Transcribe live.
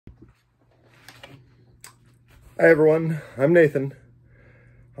Hi everyone, I'm Nathan.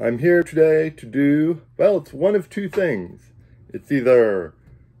 I'm here today to do, well, it's one of two things. It's either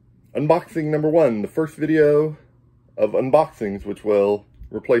unboxing number one, the first video of unboxings, which will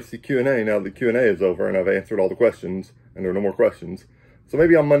replace the Q&A now that the Q&A is over and I've answered all the questions and there are no more questions. So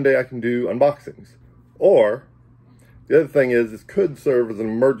maybe on Monday I can do unboxings. Or, the other thing is, this could serve as an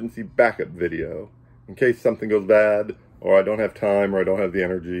emergency backup video in case something goes bad or I don't have time or I don't have the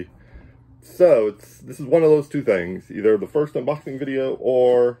energy. So, this is one of those two things, either the first unboxing video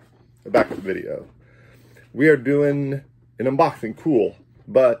or a backup video. We are doing an unboxing, cool,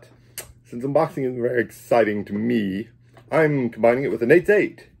 but since unboxing is very exciting to me, I'm combining it with an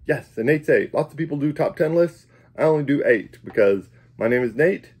 8. Yes, an 8. Lots of people do top 10 lists. I only do 8 because my name is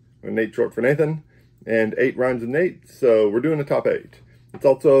Nate, or Nate short for Nathan, and 8 rhymes with Nate, so we're doing a top 8. It's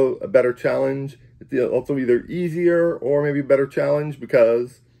also a better challenge. It's also either easier or maybe a better challenge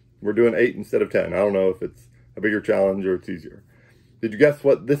because we're doing 8 instead of 10. I don't know if it's a bigger challenge or it's easier. Did you guess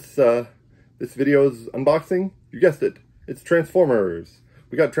what this video is unboxing? You guessed it. It's Transformers.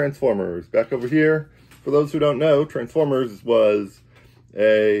 We got Transformers back over here. For those who don't know, Transformers was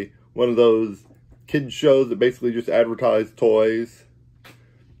one of those kids shows that basically just advertised toys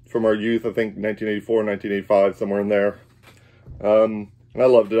from our youth. I think 1984, 1985, somewhere in there. And I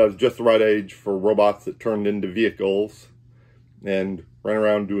loved it. I was just the right age for robots that turned into vehicles and ran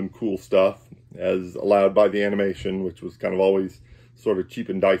around doing cool stuff as allowed by the animation, which was kind of always sort of cheap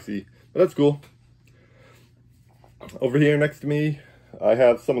and dicey, but that's cool. Over here next to me, I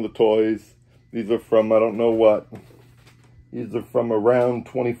have some of the toys. These are from, I don't know what. These are from around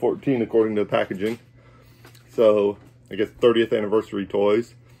 2014, according to the packaging. So, I guess 30th anniversary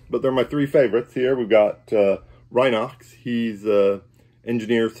toys. But they're my 3 favorites here. We've got Rhinox. He's an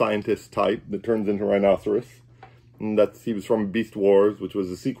engineer, scientist type that turns into rhinoceros. And he was from Beast Wars, which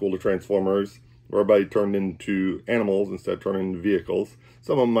was a sequel to Transformers, where everybody turned into animals instead of turning into vehicles.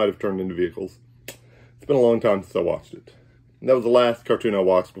 Some of them might have turned into vehicles. It's been a long time since I watched it. And that was the last cartoon I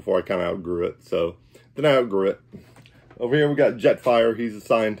watched before I kind of outgrew it. So, then I outgrew it. Over here we got Jetfire. He's a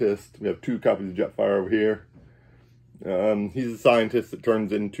scientist. We have 2 copies of Jetfire over here. He's a scientist that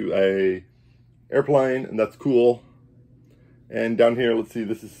turns into a airplane, and that's cool. And down here, let's see,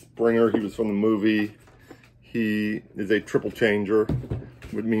 this is Springer. He was from the movie. He is a triple changer,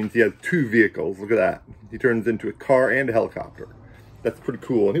 which means he has 2 vehicles. Look at that. He turns into a car and a helicopter. That's pretty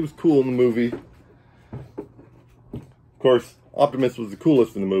cool. And he was cool in the movie. Of course, Optimus was the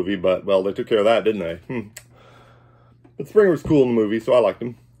coolest in the movie, but, well, they took care of that, didn't they? But Springer was cool in the movie, so I liked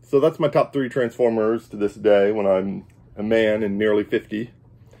him. So that's my top 3 Transformers to this day when I'm a man and nearly 50.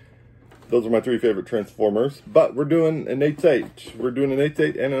 Those are my 3 favorite Transformers. But we're doing an 8. We're doing an 8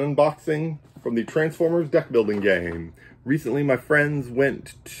 and an unboxing from the Transformers deck building game. Recently, my friends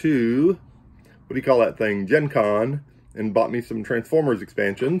went to, what do you call that thing, Gen Con, and bought me some Transformers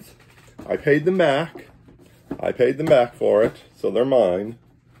expansions. I paid them back. I paid them back for it, so they're mine.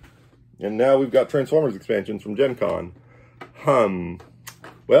 And now we've got Transformers expansions from Gen Con.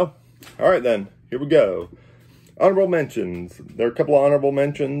 Well, alright then, here we go. Honorable mentions. There are a couple of honorable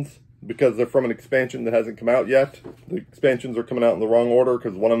mentions because they're from an expansion that hasn't come out yet. The expansions are coming out in the wrong order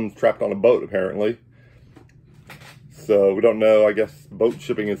because one of them's trapped on a boat, apparently. So, we don't know. I guess boat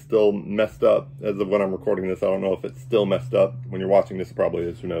shipping is still messed up as of when I'm recording this. I don't know if it's still messed up. When you're watching this, it probably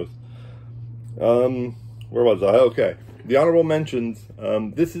is. Who knows? Where was I? Okay. The honorable mentions.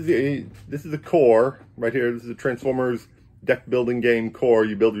 This is a core right here. This is a Transformers deck building game core.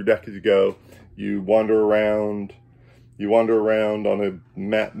 You build your deck as you go. You wander around on a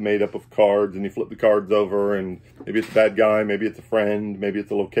map made up of cards, and you flip the cards over, and maybe it's a bad guy, maybe it's a friend, maybe it's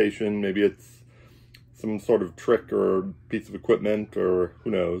a location, maybe it's some sort of trick or piece of equipment, or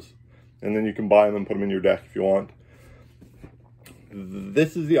who knows. And then you can buy them and put them in your deck if you want.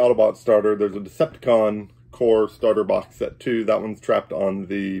 This is the Autobot starter. There's a Decepticon core starter box set too. That one's trapped on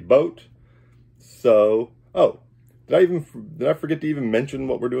the boat. So, oh, did I forget to even mention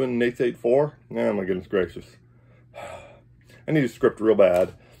what we're doing in Nate's 8 for? Oh my goodness gracious. I need a script real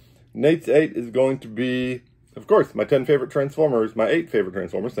bad. Nate's 8 is going to be, of course, my 10 favorite Transformers, my 8 favorite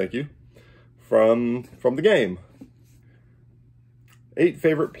Transformers, thank you, from the game. 8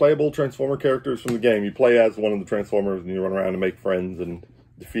 favorite playable Transformer characters from the game. You play as one of the Transformers and you run around and make friends and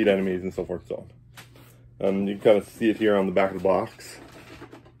defeat enemies and so forth and so on. You can kind of see it here on the back of the box,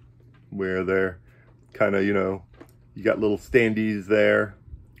 where they're kind of, you got little standees there,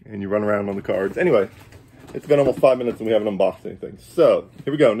 and you run around on the cards. Anyway, it's been almost 5 minutes and we haven't unboxed anything. So,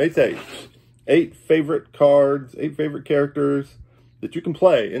 here we go, Nate's 8. 8 favorite cards, 8 favorite characters that you can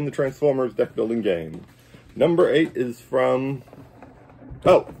play in the Transformers deck building game. Number 8 is from,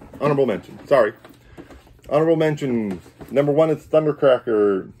 oh, honorable mention, sorry. Honorable mentions. Number 1 is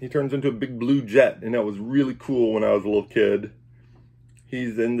Thundercracker. He turns into a big blue jet, and that was really cool when I was a little kid.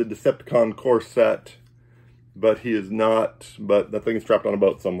 He's in the Decepticon core set, but he is not, but that thing is trapped on a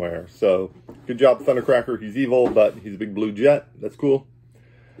boat somewhere. So, good job, Thundercracker. He's evil, but he's a big blue jet. That's cool.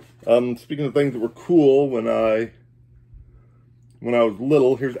 Speaking of things that were cool when I was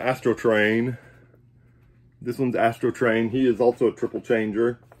little, here's Astro Train. This one's Astro Train. He is also a triple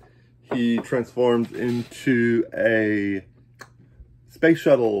changer. He transforms into a space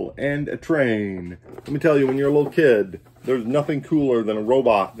shuttle and a train. Let me tell you, when you're a little kid, there's nothing cooler than a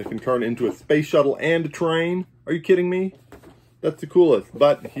robot that can turn into a space shuttle and a train. Are you kidding me? That's the coolest.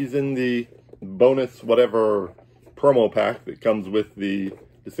 But he's in the bonus whatever promo pack that comes with the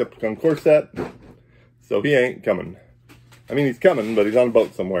Decepticon core set. So he ain't coming. I mean, he's coming, but he's on a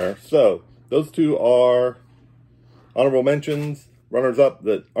boat somewhere. So those two are honorable mentions, runners-up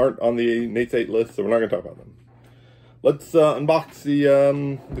that aren't on the Nate's 8 list, so we're not going to talk about them. Let's unbox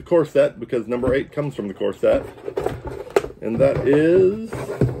the core set, because number 8 comes from the core set. And that is...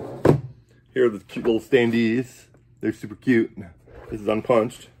 Here are the cute little standees. They're super cute. This is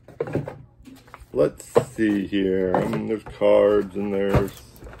unpunched. Let's see here. There's cards, and there's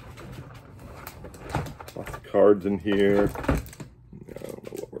lots of cards in here. I don't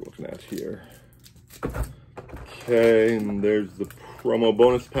know what we're looking at here. Okay, and there's the promo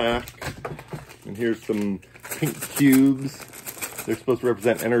bonus pack. And here's some pink cubes. They're supposed to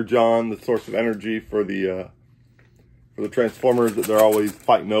represent Energon, the source of energy for the Transformers that they're always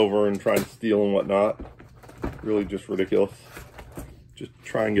fighting over and trying to steal and whatnot. Really just ridiculous. Just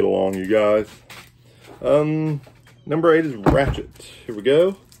try and get along, you guys. Number 8 is Ratchet. Here we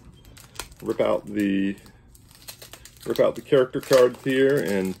go. Rip out the character cards here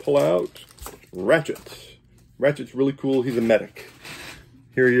and pull out Ratchet. Ratchet's really cool. He's a medic.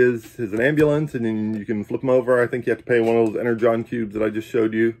 Here he is. He's an ambulance, and then you can flip him over. I think you have to pay one of those Energon cubes that I just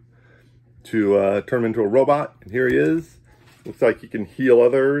showed you to turn him into a robot. And here he is. Looks like he can heal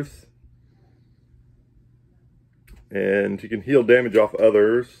others. And he can heal damage off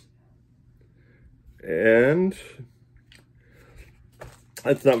others. And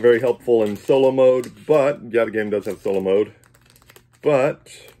that's not very helpful in solo mode, but yeah, the game does have solo mode. But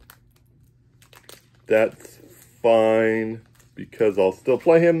that's fine, because I'll still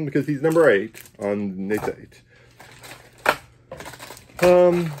play him because he's number 8 on Nate's 8.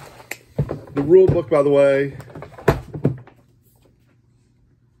 The rule book, by the way.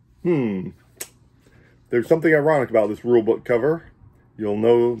 There's something ironic about this rule book cover. You'll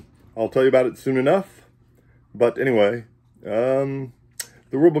know, I'll tell you about it soon enough. But anyway, the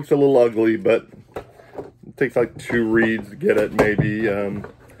rule book's a little ugly, but it takes like 2 reads to get it, maybe.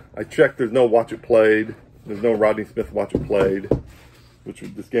 I checked, there's no watch it played. There's no Rodney Smith watch it played, which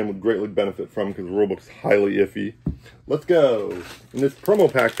this game would greatly benefit from because the rulebook's highly iffy. Let's go. In this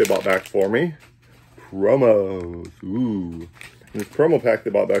promo pack they bought back for me. Promos. Ooh. In this promo pack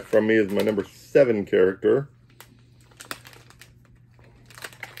they bought back from me is my number 7 character,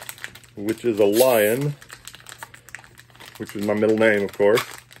 which is a lion, which is my middle name, of course.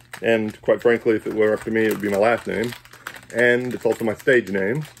 And quite frankly, if it were up to me, it would be my last name. And it's also my stage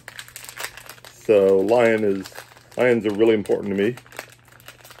name. So lions are really important to me.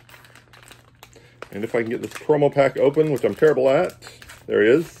 And if I can get this promo pack open, which I'm terrible at, there he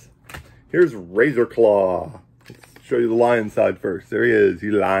is. Here's Razor Claw. Let's show you the lion side first. There he is.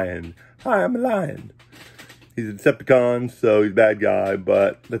 He's a lion. Hi, I'm a lion. He's a Decepticon, so he's a bad guy,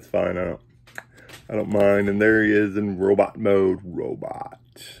 but that's fine. I don't mind. And there he is in robot mode.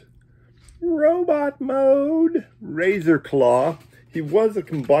 Robot mode. Razor Claw. He was a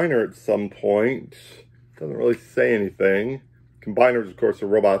combiner at some point. Doesn't really say anything. Combiners, of course, are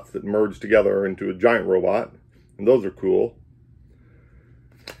robots that merge together into a giant robot. And those are cool.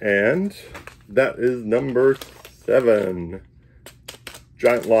 And that is number 7.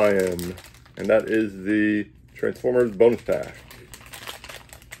 Giant Lion. And that is the Transformers bonus pack.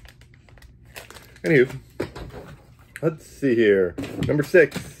 Anywho, let's see here. Number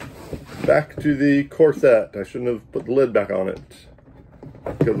 6. Back to the core set. I shouldn't have put the lid back on it,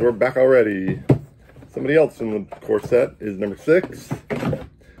 because we're back already. Somebody else from the core set is number 6.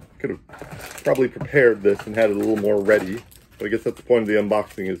 Could have probably prepared this and had it a little more ready, but I guess that's the point of the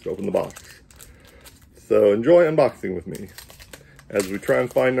unboxing, is to open the box. So enjoy unboxing with me as we try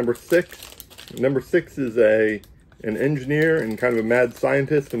and find number 6. Number 6 is an engineer and kind of a mad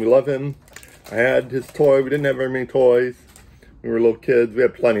scientist, and we love him. I had his toy. We didn't have very many toys. We were little kids. We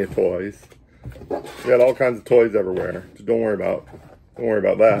had plenty of toys. We had all kinds of toys everywhere. So don't worry about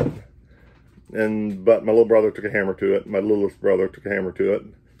that. But my little brother took a hammer to it. My littlest brother took a hammer to it.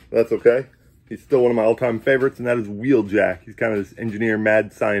 That's okay. He's still one of my all-time favorites, and that is Wheeljack. He's kind of this engineer,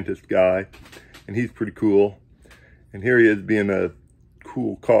 mad scientist guy, and he's pretty cool. And here he is being a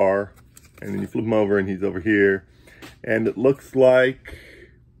cool car, and then you flip him over and he's over here. And it looks like,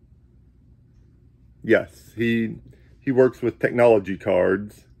 yes, he works with technology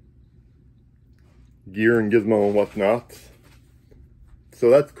cards, gear and gizmo and whatnot. So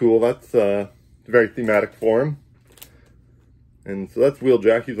that's cool. That's very thematic for him. And so that's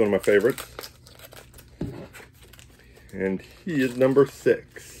Wheeljack. He's one of my favorites. And he is number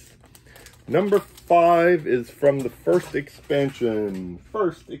 6. Number 5 is from the first expansion.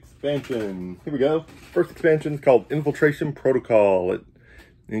 Here we go. First expansion is called Infiltration Protocol. It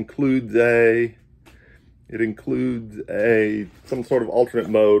includes some sort of alternate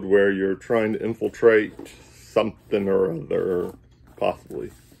mode where you're trying to infiltrate something or other,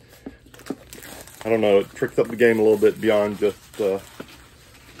 possibly. I don't know. It tricks up the game a little bit beyond just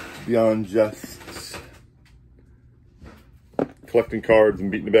collecting cards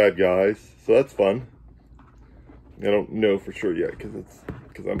and beating the bad guys. So that's fun. I don't know for sure yet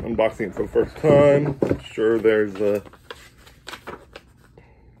because I'm unboxing it for the first time. I'm sure there's a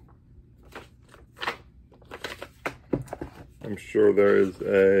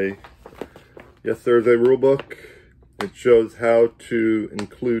there's a rule book. It shows how to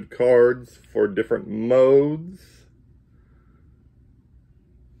include cards for different modes.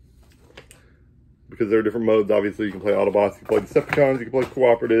 Because there are different modes, obviously. You can play Autobots, you can play Decepticons, you can play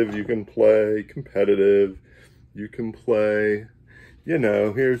Cooperative, you can play Competitive, you can play, you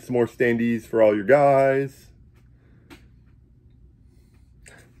know, here's some more standees for all your guys.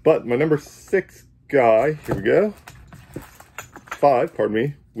 But my number 6 guy, here we go. 5, pardon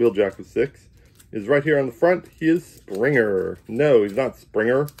me, Wheeljack was 6, is right here on the front. He is Springer. No, he's not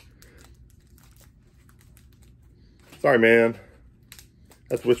Springer. Sorry, man.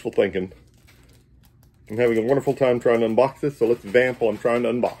 That's wishful thinking. I'm having a wonderful time trying to unbox this, so let's vamp while I'm trying to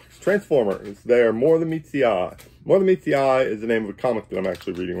unbox. Transformers. They are More Than Meets the Eye. More Than Meets the Eye is the name of a comic that I'm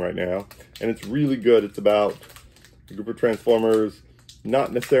actually reading right now, and it's really good. It's about a group of Transformers,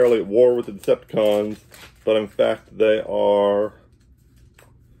 not necessarily at war with the Decepticons, but in fact they are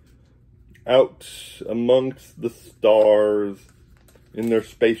out amongst the stars in their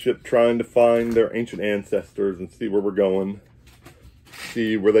spaceship trying to find their ancient ancestors and see where we're going.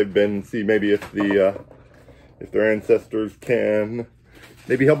 See where they've been, see maybe if their ancestors can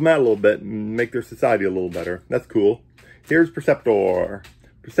maybe help them out a little bit and make their society a little better. That's cool. Here's Perceptor.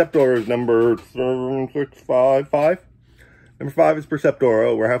 Perceptor is number 5. Number 5 is Perceptor.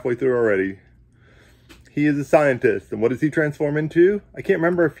 Oh, we're halfway through already. He is a scientist, and what does he transform into? I can't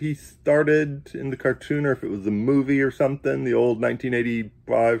remember if he started in the cartoon or if it was a movie or something, the old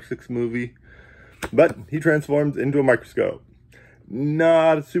 1985-6 movie. But he transforms into a microscope.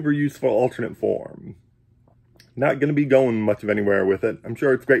 Not a super useful alternate form. Not going to be going much of anywhere with it. I'm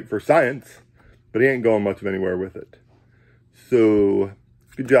sure it's great for science, but he ain't going much of anywhere with it. So,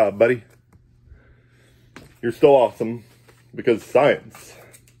 good job, buddy. You're still awesome, because science.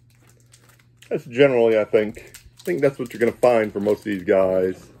 That's generally, I think that's what you're going to find for most of these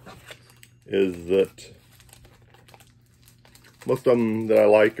guys, is that most of them that I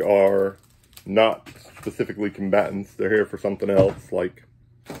like are not specifically combatants. They're here for something else, like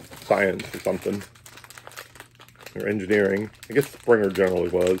science or something, or engineering. I guess Springer generally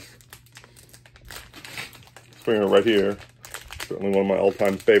was. Springer right here, certainly one of my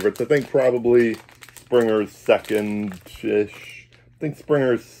all-time favorites. I think probably Springer's second-ish. I think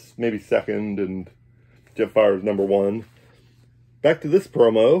Springer's maybe second, and Jetfire's number 1. Back to this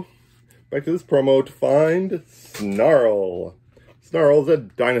promo to find Snarl. Snarl's a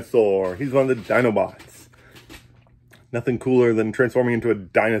dinosaur. He's one of the Dinobots. Nothing cooler than transforming into a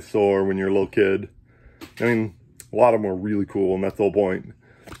dinosaur when you're a little kid. I mean, a lot of them are really cool, and that's the whole point.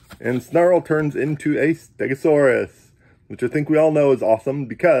 And Snarl turns into a Stegosaurus, which I think we all know is awesome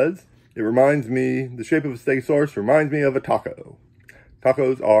because it reminds me, the shape of a Stegosaurus reminds me of a taco.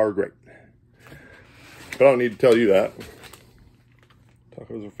 Tacos are great. But I don't need to tell you that.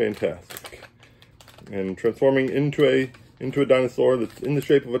 Tacos are fantastic. And transforming into a dinosaur that's in the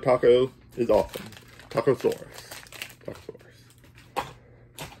shape of a taco is awesome. Tacosaurus.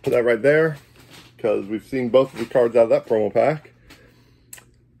 Put that right there, because we've seen both of the cards out of that promo pack.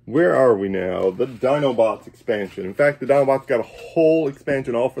 Where are we now? The Dinobots expansion. In fact, the Dinobots got a whole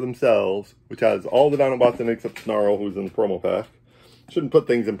expansion all for themselves, which has all the Dinobots in it except Snarl, who's in the promo pack. Shouldn't put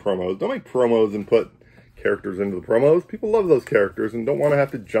things in promos. Don't make promos and put characters into the promos. People love those characters and don't want to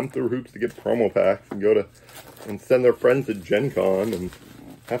have to jump through hoops to get promo packs and send their friends to Gen Con and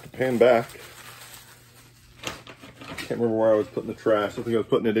have to pay them back. can't remember where I was putting the trash. I think I was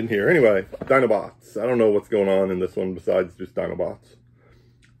putting it in here. Anyway, Dinobots. I don't know what's going on in this one besides just Dinobots.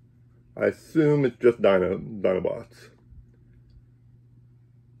 I assume it's just Dinobots.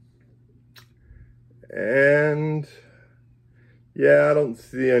 And yeah, I don't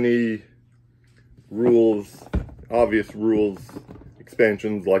see any rules, obvious rules,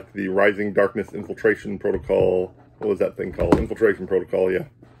 expansions like the Rising Darkness Infiltration Protocol. What was that thing called? Infiltration Protocol, yeah.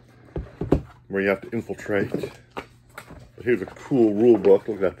 Where you have to infiltrate. But here's a cool rule book.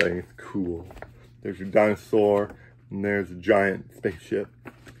 Look at that thing, it's cool. There's your dinosaur, and there's a giant spaceship.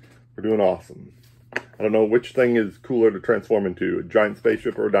 We're doing awesome. I don't know which thing is cooler to transform into, a giant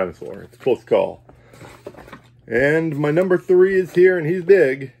spaceship or a dinosaur. It's a close call. And my number 3 is here, and he's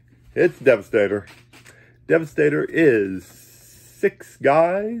big. It's Devastator. Devastator is 6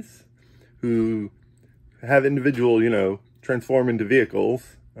 guys who have individual, you know, transform into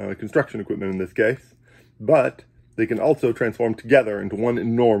vehicles, construction equipment in this case, but they can also transform together into one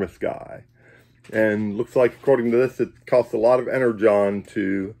enormous guy. And looks like, according to this, it costs a lot of energon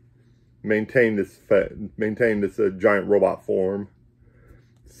to maintain this giant robot form.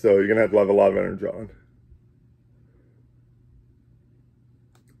 So you're gonna have to have a lot of energon.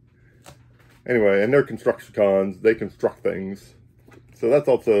 Anyway, and they're Constructicons, they construct things. So that's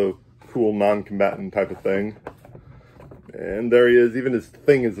also cool non-combatant type of thing. And there he is, even his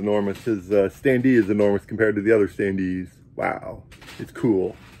thing is enormous. His standee is enormous compared to the other standees. Wow, it's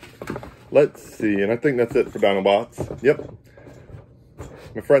cool. Let's see, and I think that's it for Dinobots. Yep.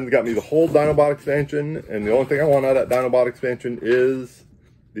 My friends got me the whole Dinobot expansion, and the only thing I want out of that Dinobot expansion is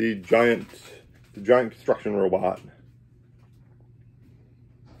the giant construction robot.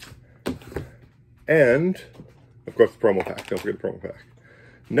 And, of course, the promo pack. Don't forget the promo pack.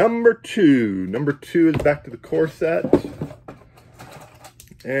 Number 2. Number 2 is back to the core set.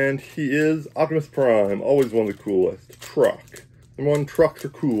 And he is Optimus Prime. Always one of the coolest. Truck. Number 1, trucks are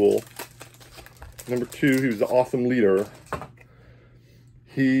cool. Number 2, he was an awesome leader.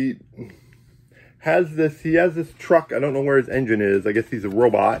 He has this truck. I don't know where his engine is. I guess he's a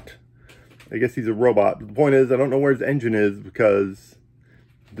robot. But the point is, I don't know where his engine is because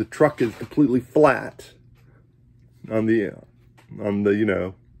the truck is completely flat on its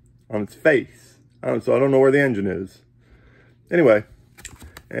face. So I don't know where the engine is. Anyway,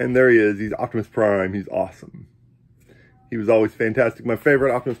 and there he is. He's Optimus Prime. He's awesome. He was always fantastic. My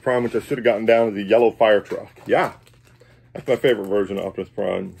favorite Optimus Prime, which I should have gotten down, is the yellow fire truck. Yeah, that's my favorite version of Optimus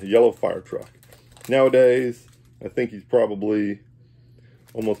Prime, the yellow fire truck. Nowadays, I think he's probably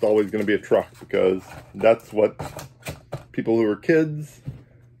almost always going to be a truck because that's what people who were kids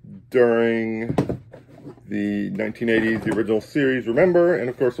during the 1980s, the original series, remember, and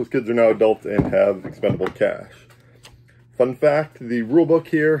of course those kids are now adults and have expendable cash. Fun fact, the rulebook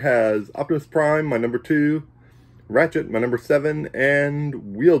here has Optimus Prime, my number 2, Ratchet, my number 7, and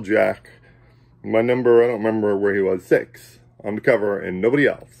Wheeljack, my number, I don't remember where he was, 6, on the cover, and nobody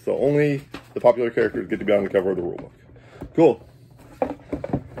else. So only the popular characters get to be on the cover of the rulebook. Cool.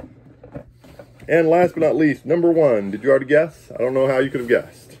 And last but not least, number 1, did you already guess? I don't know how you could have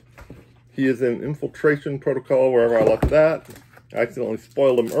guessed. He is in Infiltration Protocol, wherever I left that. I accidentally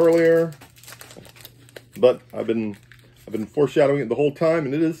spoiled him earlier, but I've been foreshadowing it the whole time,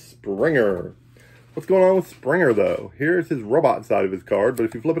 and it is Springer. What's going on with Springer, though? Here's his robot side of his card, but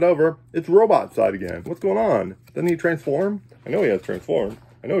if you flip it over, it's robot side again. What's going on? Doesn't he transform? I know he has transformed.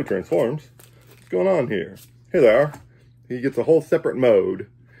 I know he transforms. What's going on here? Here they are. He gets a whole separate mode.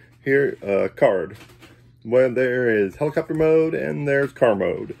 Here, card. When there is helicopter mode and there's car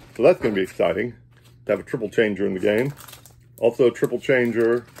mode. So that's going to be exciting to have a triple changer in the game. Also, a triple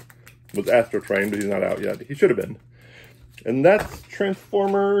changer was Astro Train, but he's not out yet. He should have been. And that's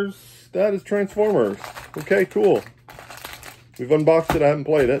Transformers. That is Transformers. Okay, cool. We've unboxed it. I haven't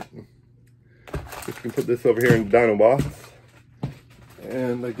played it. Just can put this over here in Dinobots.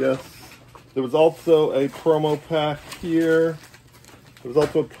 And I guess there was also a promo pack here.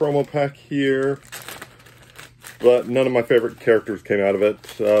 But none of my favorite characters came out of it.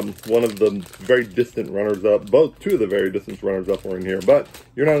 One of the very distant runners-up, two of the very distant runners-up were in here, but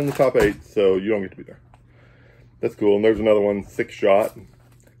you're not in the top 8, so you don't get to be there. That's cool. And there's another one, 6-Shot.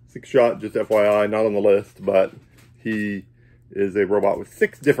 6-Shot, just FYI, not on the list, but he is a robot with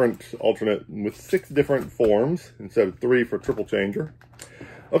 6 different forms instead of 3 for triple changer.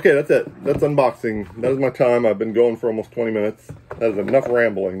 Okay, that's it. That's unboxing. That is my time. I've been going for almost 20 minutes. That is enough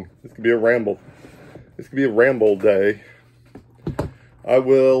rambling. This could be a ramble. This could be a ramble day. I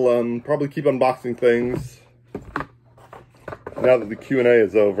will probably keep unboxing things now that the Q&A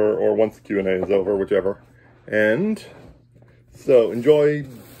is over, or once the Q&A is over, whichever. And so enjoy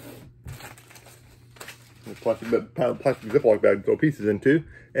plastic Ziploc bag to throw pieces into.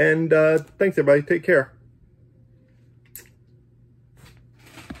 And thanks everybody. Take care.